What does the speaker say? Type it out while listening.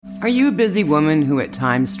Are you a busy woman who at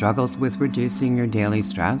times struggles with reducing your daily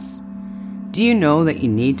stress? Do you know that you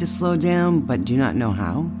need to slow down but do not know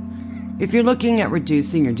how? If you're looking at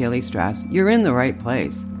reducing your daily stress, you're in the right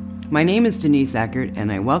place. My name is Denise Eckert,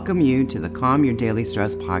 and I welcome you to the Calm Your Daily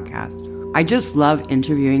Stress podcast. I just love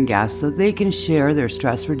interviewing guests so they can share their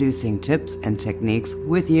stress-reducing tips and techniques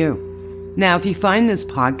with you. Now, if you find this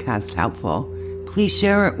podcast helpful, please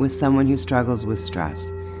share it with someone who struggles with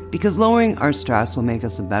stress, because lowering our stress will make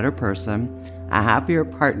us a better person, a happier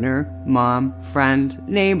partner, mom, friend,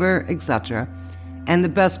 neighbor, etc. And the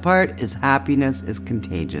best part is happiness is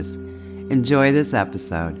contagious. Enjoy this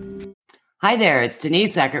episode. Hi there, it's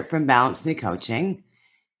Denise Eckert from Balance Me Coaching,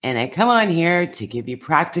 and I come on here to give you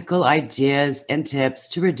practical ideas and tips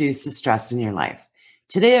to reduce the stress in your life.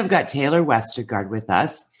 Today I've got Taylor Westergard with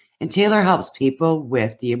us, and Taylor helps people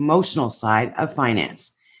with the emotional side of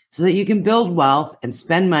finance so that you can build wealth and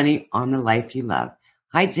spend money on the life you love.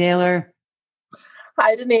 Hi, Taylor.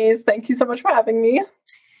 Hi, Denise. Thank you so much for having me.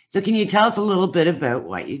 So can you tell us a little bit about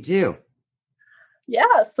what you do?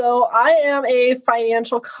 Yeah, so I am a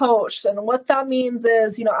financial coach. And what that means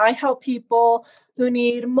is, I help people who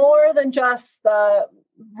need more than just the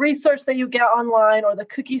research that you get online or the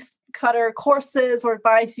cookie cutter courses or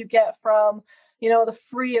advice you get from, the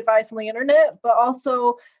free advice on the internet, but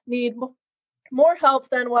also need more help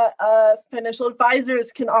than what financial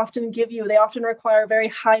advisors can often give you. They often require very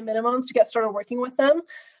high minimums to get started working with them.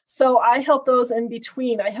 So I help those in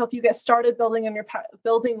between. I help you get started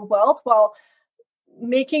building wealth while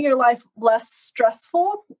making your life less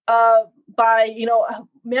stressful by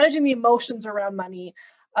managing the emotions around money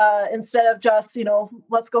instead of just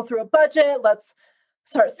let's go through a budget, let's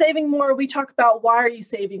start saving more. We talk about, why are you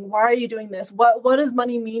saving? Why are you doing this? What does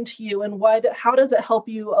money mean to you? And how does it help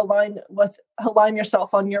you align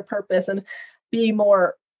yourself on your purpose and be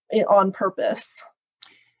more on purpose?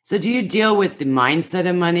 So do you deal with the mindset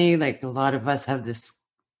of money? Like a lot of us have this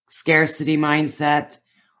scarcity mindset,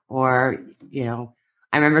 or,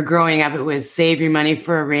 I remember growing up, it was save your money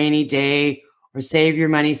for a rainy day or save your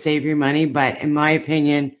money. But in my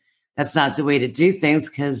opinion, that's not the way to do things,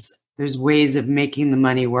 because there's ways of making the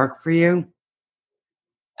money work for you.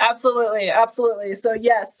 Absolutely. Absolutely. So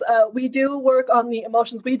yes, we do work on the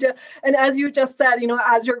emotions. We do. And as you just said,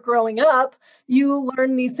 as you're growing up, you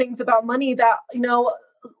learn these things about money that,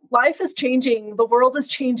 life is changing. The world is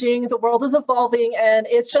changing. The world is evolving. And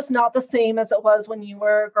it's just not the same as it was when you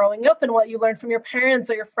were growing up and what you learned from your parents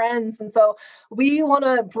or your friends. And so we want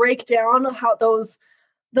to break down how those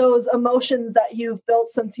emotions that you've built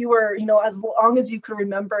since you were, as long as you could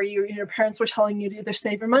remember, your parents were telling you to either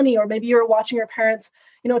save your money, or maybe you were watching your parents,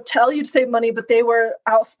 tell you to save money, but they were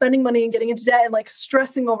out spending money and getting into debt and like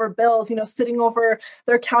stressing over bills, sitting over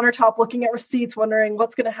their countertop, looking at receipts, wondering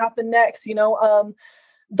what's going to happen next.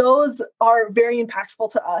 Those are very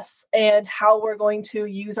impactful to us and how we're going to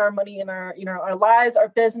use our money in our lives, our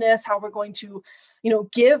business, how we're going to,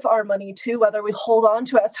 give our money to, whether we hold on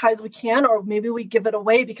to it as tight as we can, or maybe we give it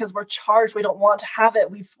away because we're charged. We don't want to have it.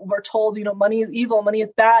 We're told, money is evil, money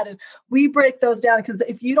is bad. And we break those down, because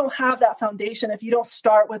if you don't have that foundation, if you don't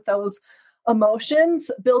start with those emotions,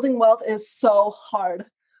 building wealth is so hard.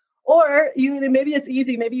 Or maybe it's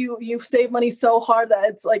easy. Maybe you save money so hard that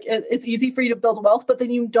it's like it's easy for you to build wealth, but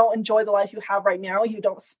then you don't enjoy the life you have right now. You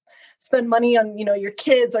don't spend money on your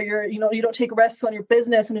kids, or you don't take risks on your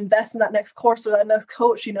business and invest in that next course or that next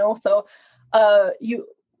coach. So you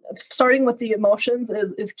starting with the emotions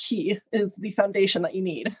is key, is the foundation that you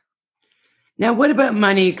need. Now, what about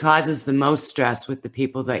money causes the most stress with the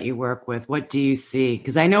people that you work with? What do you see?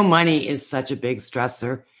 Because I know money is such a big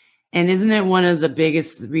stressor. And isn't it one of the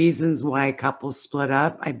biggest reasons why couples split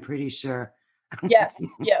up? I'm pretty sure. Yes,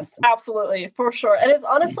 absolutely, for sure. And it's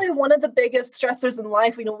honestly one of the biggest stressors in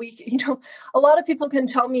life. A lot of people can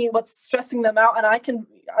tell me what's stressing them out, and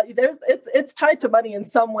it's tied to money in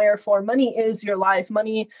some way or form. Money is your life.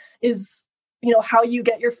 Money is, how you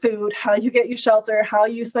get your food, how you get your shelter, how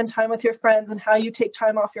you spend time with your friends, and how you take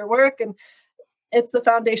time off your work. And it's the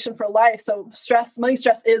foundation for life. So money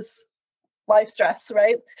stress is life stress,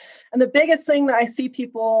 right? And the biggest thing that I see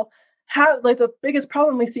people have, like the biggest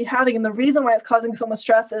problem we see having, and the reason why it's causing so much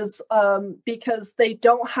stress is because they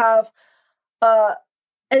don't have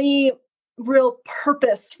any real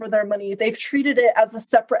purpose for their money. They've treated it as a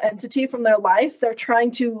separate entity from their life. They're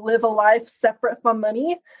trying to live a life separate from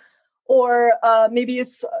money, or maybe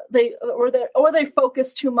it's they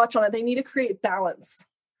focus too much on it. They need to create balance,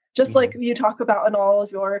 just like you talk about in all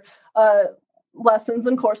of your lessons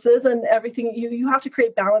and courses and everything. You have to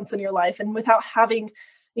create balance in your life, and without having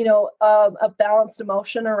a balanced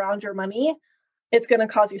emotion around your money, it's going to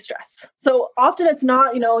cause you stress. So often it's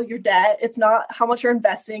not, your debt. It's not how much you're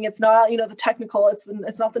investing. It's not, the technical.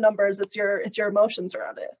 It's not the numbers. It's your emotions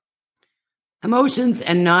around it. Emotions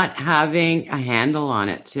and not having a handle on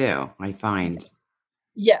it too, I find.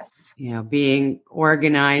 Yes. Being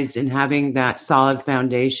organized and having that solid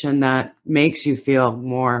foundation that makes you feel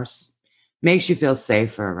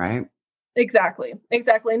safer, right? Exactly.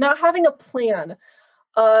 Not having a plan.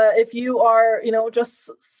 If you are,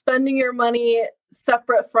 just spending your money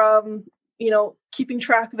separate from, keeping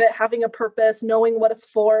track of it, having a purpose, knowing what it's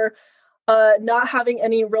for, not having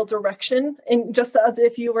any real direction. And just as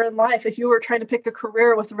if you were in life, if you were trying to pick a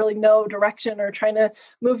career with really no direction, or trying to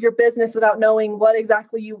move your business without knowing what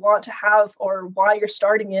exactly you want to have or why you're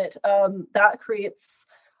starting it, that creates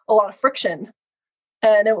a lot of friction,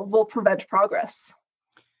 and it will prevent progress.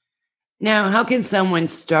 Now, how can someone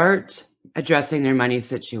start addressing their money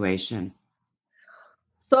situation?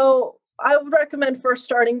 So I would recommend first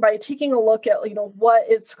starting by taking a look at, what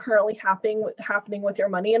is currently happening with your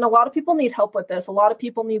money. And a lot of people need help with this. A lot of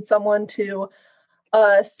people need someone to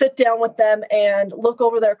sit down with them and look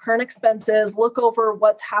over their current expenses, look over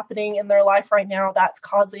what's happening in their life right now that's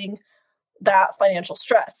causing that financial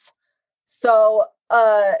stress. So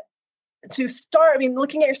to start,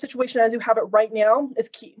 looking at your situation as you have it right now is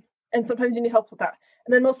key. And sometimes you need help with that.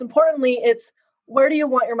 And then most importantly, it's, where do you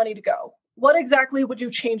want your money to go? What exactly would you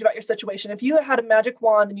change about your situation? If you had a magic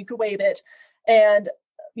wand and you could wave it, and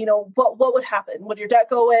what would happen? Would your debt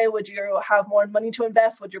go away? Would you have more money to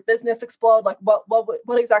invest? Would your business explode? Like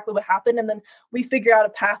what exactly would happen? And then we figure out a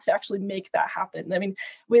path to actually make that happen.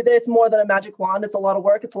 It's more than a magic wand. It's a lot of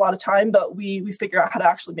work. It's a lot of time, but we figure out how to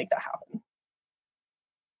actually make that happen.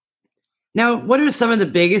 Now, what are some of the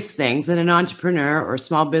biggest things that an entrepreneur or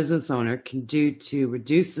small business owner can do to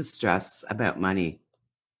reduce the stress about money?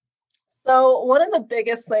 So one of the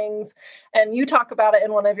biggest things, and you talk about it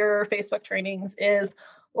in one of your Facebook trainings, is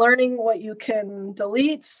learning what you can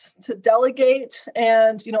delete, to delegate,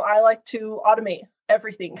 and I like to automate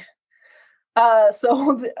everything.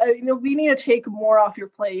 We need to take more off your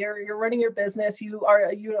plate. You're running your business. You're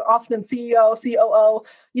often CEO, COO.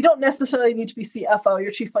 You don't necessarily need to be CFO,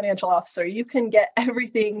 your chief financial officer. You can get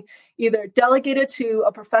everything either delegated to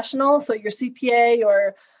a professional, so your CPA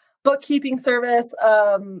or bookkeeping service,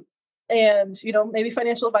 and maybe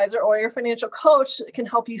financial advisor or your financial coach can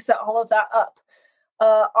help you set all of that up.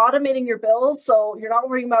 Automating your bills, so you're not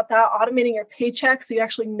worrying about that. Automating your paychecks, so you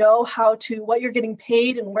actually know what you're getting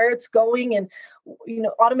paid and where it's going, and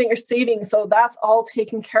automate your savings, so that's all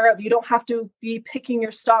taken care of. You don't have to be picking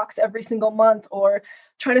your stocks every single month or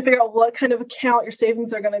trying to figure out what kind of account your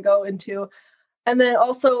savings are going to go into. And then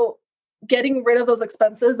also getting rid of those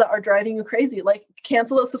expenses that are driving you crazy, like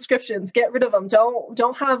cancel those subscriptions, get rid of them.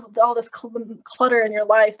 Don't have all this clutter in your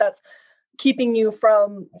life that's keeping you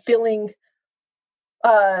from feeling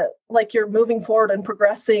like you're moving forward and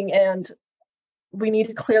progressing. And we need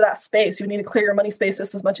to clear that space. You need to clear your money space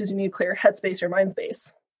just as much as you need to clear your head space, your mind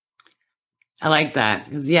space. I like that,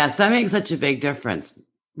 because yes, that makes such a big difference,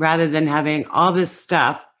 rather than having all this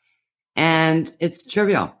stuff and it's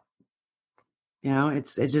trivial.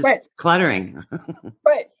 It's just right. Cluttering.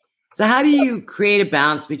 Right. So how do you create a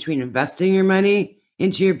balance between investing your money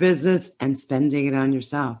into your business and spending it on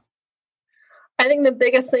yourself? I think the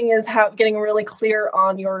biggest thing is getting really clear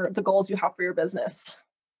on the goals you have for your business.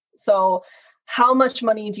 So how much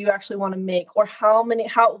money do you actually want to make, or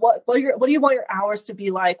what do you want your hours to be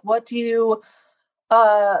like? What did you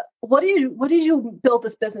build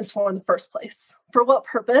this business for in the first place? For what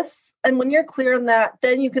purpose? And when you're clear on that,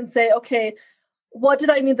 then you can say, okay, what did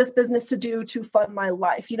I need this business to do to fund my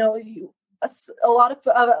life? A lot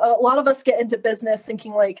of us get into business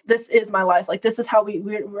thinking like, this is my life. Like, this is how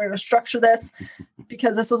we're going to structure this,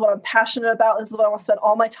 because this is what I'm passionate about. This is what I want to spend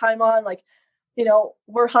all my time on. Like,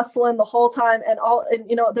 we're hustling the whole time, and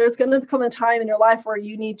there's going to come a time in your life where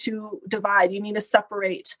you need to divide, you need to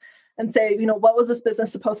separate and say, what was this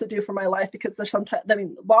business supposed to do for my life? Because there's sometimes,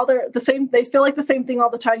 while they're the same, they feel like the same thing all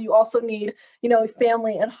the time. You also need,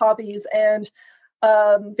 family and hobbies and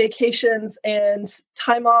vacations and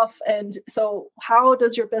time off. And so how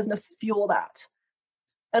does your business fuel that?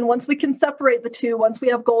 And once we can separate the two, once we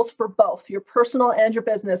have goals for both your personal and your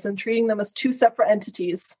business and treating them as two separate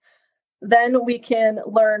entities, then we can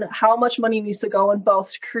learn how much money needs to go in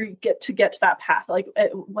both to get to that path. Like,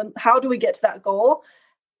 how do we get to that goal?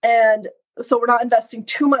 And so we're not investing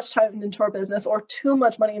too much time into our business or too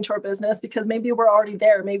much money into our business, because maybe we're already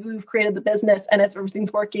there. Maybe we've created the business and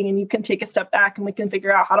everything's working, and you can take a step back and we can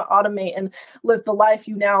figure out how to automate and live the life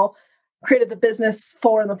you now created the business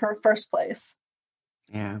for in the first place.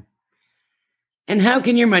 Yeah. And how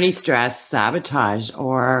can your money stress sabotage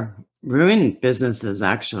or ruin businesses,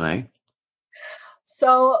 actually?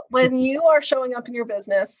 So when you are showing up in your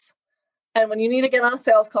business and when you need to get on a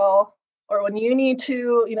sales call or when you need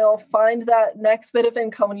to, find that next bit of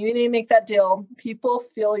income, when you need to make that deal, people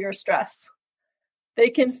feel your stress. They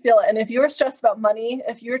can feel it. And if you're stressed about money,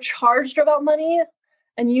 if you're charged about money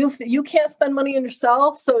and you can't spend money on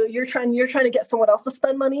yourself, so you're trying to get someone else to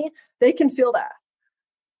spend money, they can feel that.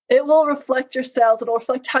 It will reflect your sales. It'll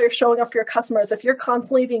reflect how you're showing up for your customers. If you're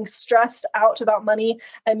constantly being stressed out about money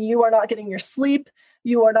and you are not getting your sleep,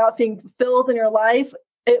 you are not being fulfilled in your life,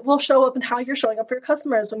 it will show up in how you're showing up for your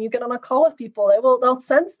customers. When you get on a call with people, they'll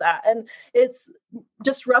sense that. And it's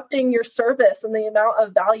disrupting your service and the amount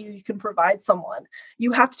of value you can provide someone.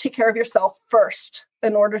 You have to take care of yourself first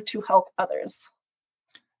in order to help others.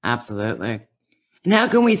 Absolutely. And how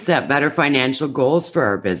can we set better financial goals for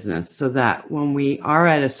our business so that when we are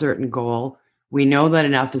at a certain goal, we know that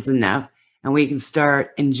enough is enough and we can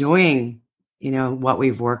start enjoying, what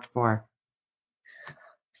we've worked for?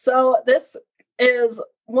 So this is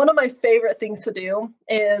one of my favorite things to do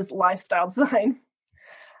is lifestyle design.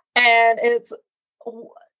 And it's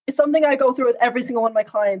something I go through with every single one of my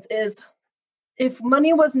clients is if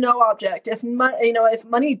money was no object, if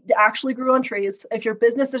money actually grew on trees, if your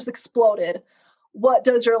business just exploded, what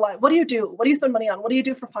do you do? What do you spend money on? What do you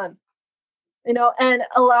do for fun? And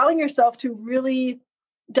allowing yourself to really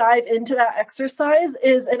dive into that exercise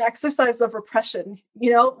is an exercise of repression.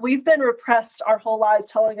 We've been repressed our whole lives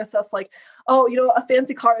telling ourselves like, oh, a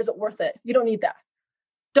fancy car isn't worth it. You don't need that.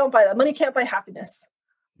 Don't buy that. Money can't buy happiness.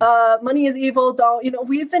 Money is evil.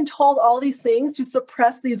 We've been told all these things to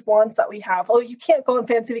suppress these wants that we have. Oh, you can't go on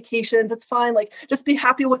fancy vacations. It's fine. Like, just be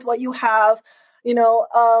happy with what you have,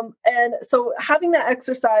 and so having that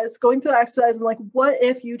exercise, going through that exercise and like, what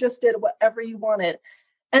if you just did whatever you wanted?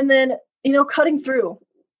 And then, cutting through,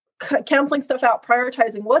 canceling stuff out,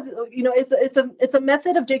 prioritizing it's a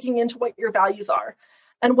method of digging into what your values are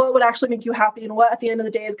and what would actually make you happy. And what at the end of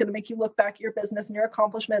the day is going to make you look back at your business and your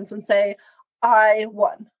accomplishments and say, I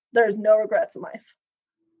won. There's no regrets in life.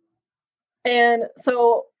 And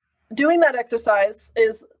so doing that exercise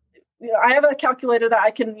is, I have a calculator that I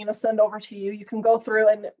can, send over to you. You can go through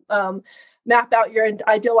and map out your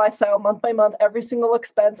ideal lifestyle month by month, every single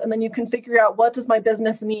expense. And then you can figure out, what does my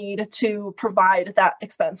business need to provide that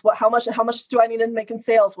expense? How much do I need to make in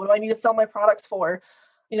sales? What do I need to sell my products for?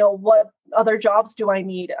 What other jobs do I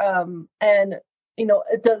need?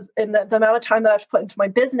 It does, and the amount of time that I have to put into my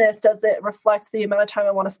business, does it reflect the amount of time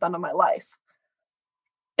I want to spend on my life?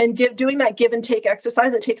 And doing that give and take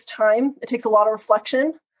exercise, it takes time. It takes a lot of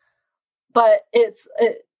reflection, but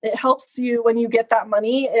it helps you when you get that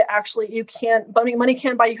money. Money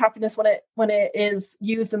can buy you happiness when it is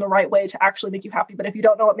used in the right way to actually make you happy. But if you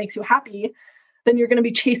don't know what makes you happy, then you're going to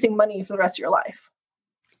be chasing money for the rest of your life.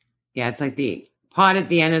 Yeah, it's like the pot at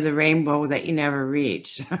the end of the rainbow that you never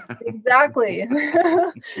reach. Exactly.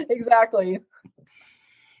 Exactly.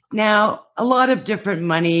 Now, there's a lot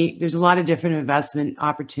of different investment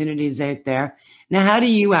opportunities out there. Now, how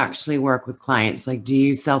do you actually work with clients? Like, do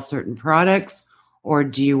you sell certain products or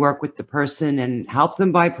do you work with the person and help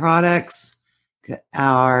them buy products?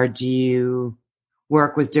 Or do you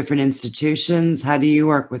work with different institutions? How do you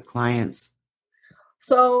work with clients?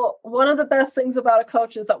 So one of the best things about a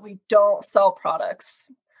coach is that we don't sell products.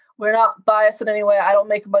 We're not biased in any way. I don't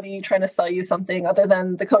make money trying to sell you something other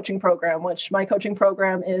than the coaching program, which my coaching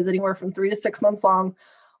program is anywhere from 3 to 6 months long.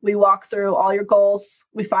 We walk through all your goals.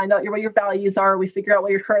 We find out what your values are. We figure out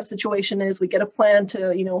what your current situation is. We get a plan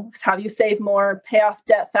to, have you save more, pay off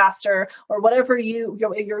debt faster, or whatever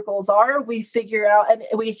your goals are. We figure out and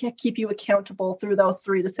we keep you accountable through those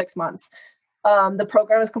 3 to 6 months. The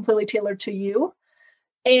program is completely tailored to you.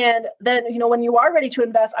 And then, when you are ready to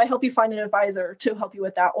invest, I help you find an advisor to help you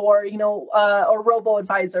with that, or, or robo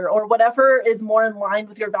advisor, or whatever is more in line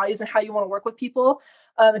with your values and how you want to work with people.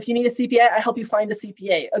 If you need a CPA, I help you find a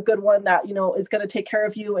CPA, a good one that, is going to take care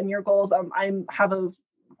of you and your goals. I have a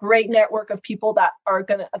great network of people that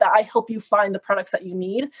I help you find the products that you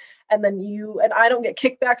need. And then I don't get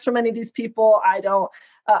kickbacks from any of these people.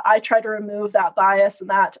 I try to remove that bias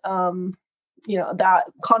and that, that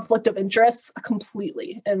conflict of interest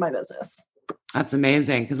completely in my business. That's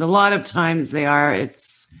amazing. Because a lot of times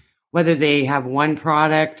it's whether they have one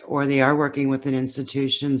product or they are working with an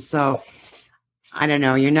institution. So I don't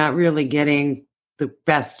know, you're not really getting the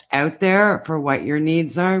best out there for what your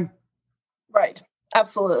needs are. Right.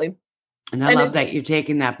 Absolutely. And I love that you're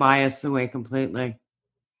taking that bias away completely.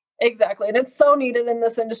 Exactly. And it's so needed in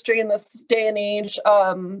this industry in this day and age,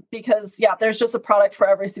 because there's just a product for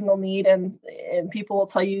every single need. And people will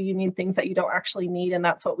tell you you need things that you don't actually need. And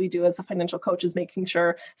that's what we do as a financial coach, is making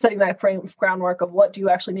sure, setting that groundwork of what do you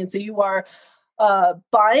actually need. So you are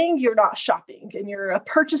buying, you're not shopping, and you're a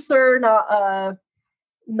purchaser, not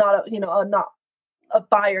a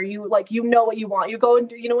buyer. You what you want. You go and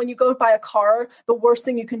when you go buy a car, the worst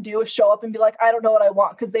thing you can do is show up and be like, I don't know what I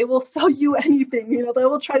want, because they will sell you anything. They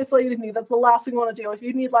will try to sell you anything. That's the last thing we want to do. If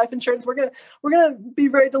you need life insurance, we're gonna be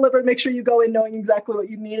very deliberate, make sure you go in knowing exactly what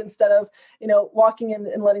you need, instead of walking in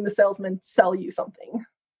and letting the salesman sell you something.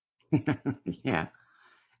 Yeah.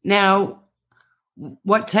 Now,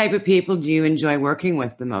 what type of people do you enjoy working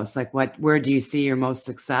with the most? Like where do you see your most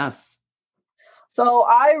success? So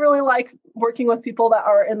I really like working with people that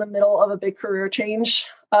are in the middle of a big career change,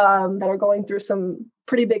 that are going through some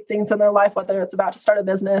pretty big things in their life, whether it's about to start a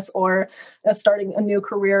business or starting a new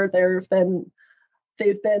career. They've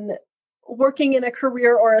been working in a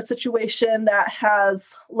career or a situation that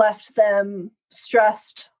has left them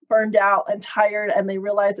stressed, burned out, and tired, and they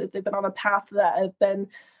realize that they've been on a path that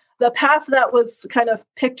was kind of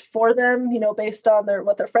picked for them, based on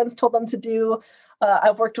what their friends told them to do.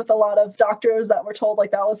 I've worked with a lot of doctors that were told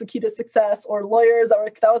that was the key to success, or lawyers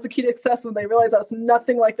that was the key to success when they realized that was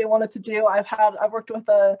nothing like they wanted to do. I've worked with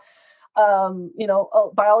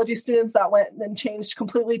biology students that went and changed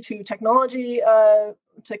completely to technology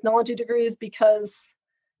degrees, because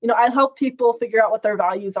I help people figure out what their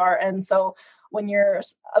values are. And so when you're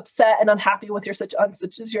upset and unhappy with your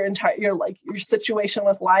situation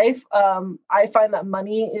with life, I find that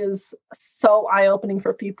money is so eye-opening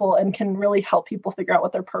for people and can really help people figure out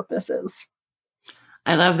what their purpose is.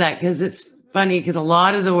 I love that, because it's funny, because a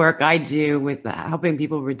lot of the work I do with helping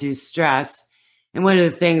people reduce stress, and one of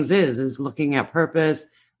the things is looking at purpose,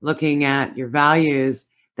 looking at your values,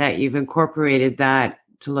 that you've incorporated that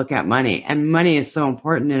to look at money. And money is so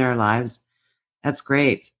important in our lives. That's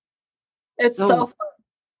great. It's so fun.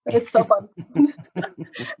 It's so fun.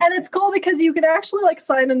 And it's cool because you can actually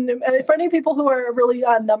sign for any people who are really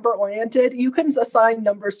number oriented, you can assign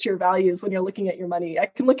numbers to your values when you're looking at your money. I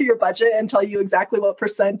can look at your budget and tell you exactly what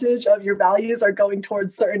percentage of your values are going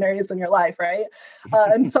towards certain areas in your life, right?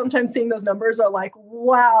 And sometimes seeing those numbers are like,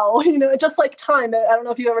 wow, just like time. I don't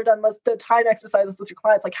know if you've ever done the time exercises with your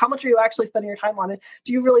clients. Like, how much are you actually spending your time on it?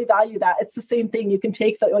 Do you really value that? It's the same thing. You can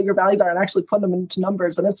take what your values are and actually put them into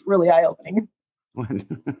numbers, and it's really eye-opening.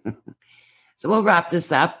 So we'll wrap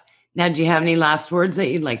this up. Now, do you have any last words that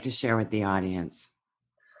you'd like to share with the audience?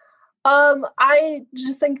 I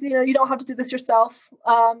just think, you don't have to do this yourself.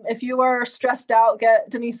 If you are stressed out, get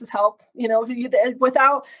Denise's help. If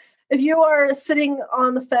you are sitting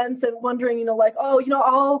on the fence and wondering,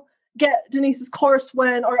 I'll get Denise's course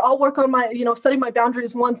or I'll work on my, setting my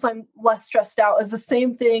boundaries once I'm less stressed out, is the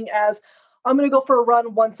same thing as I'm going to go for a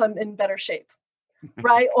run once I'm in better shape.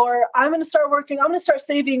 Right. Or I'm going to start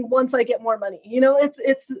saving once I get more money.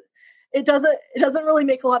 It doesn't really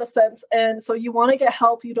make a lot of sense. And so you want to get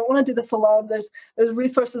help. You don't want to do this alone. There's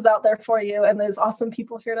resources out there for you, and there's awesome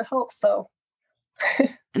people here to help. So.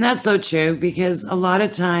 And that's so true, because a lot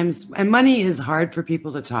of times, and money is hard for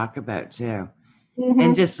people to talk about too. Mm-hmm.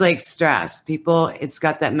 And just like stress, it's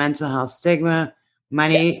got that mental health stigma.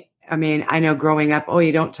 Money. Yeah. I mean, I know growing up,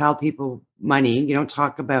 you don't tell people money. You don't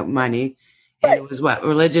talk about money. And it was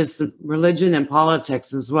religion and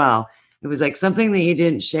politics as well. It was like something that you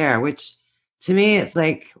didn't share, which to me, it's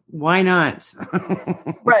like, why not?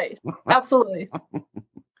 Right. Absolutely.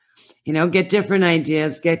 Get different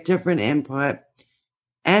ideas, get different input,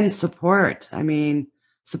 and support. I mean,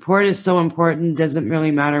 support is so important. Doesn't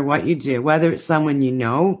really matter what you do, whether it's someone you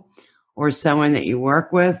know or someone that you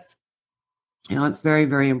work with. It's very,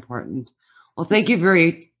 very important. Well, thank you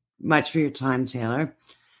very much for your time, Taylor.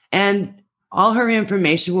 And all her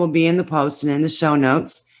information will be in the post and in the show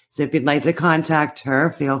notes. So if you'd like to contact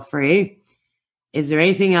her, feel free. Is there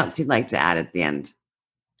anything else you'd like to add at the end?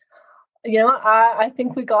 I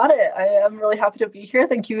think we got it. I am really happy to be here.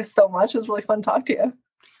 Thank you so much. It was really fun to talk to you.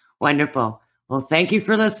 Wonderful. Well, thank you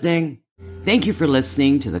for listening. Thank you for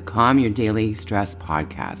listening to the Calm Your Daily Stress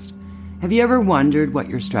podcast. Have you ever wondered what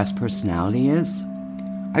your stress personality is?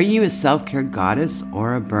 Are you a self-care goddess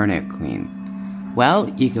or a burnout queen? Well,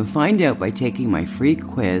 you can find out by taking my free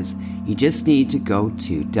quiz. You just need to go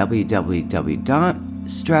to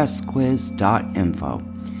www.stressquiz.info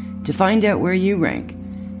to find out where you rank.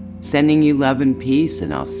 Sending you love and peace,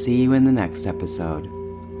 and I'll see you in the next episode.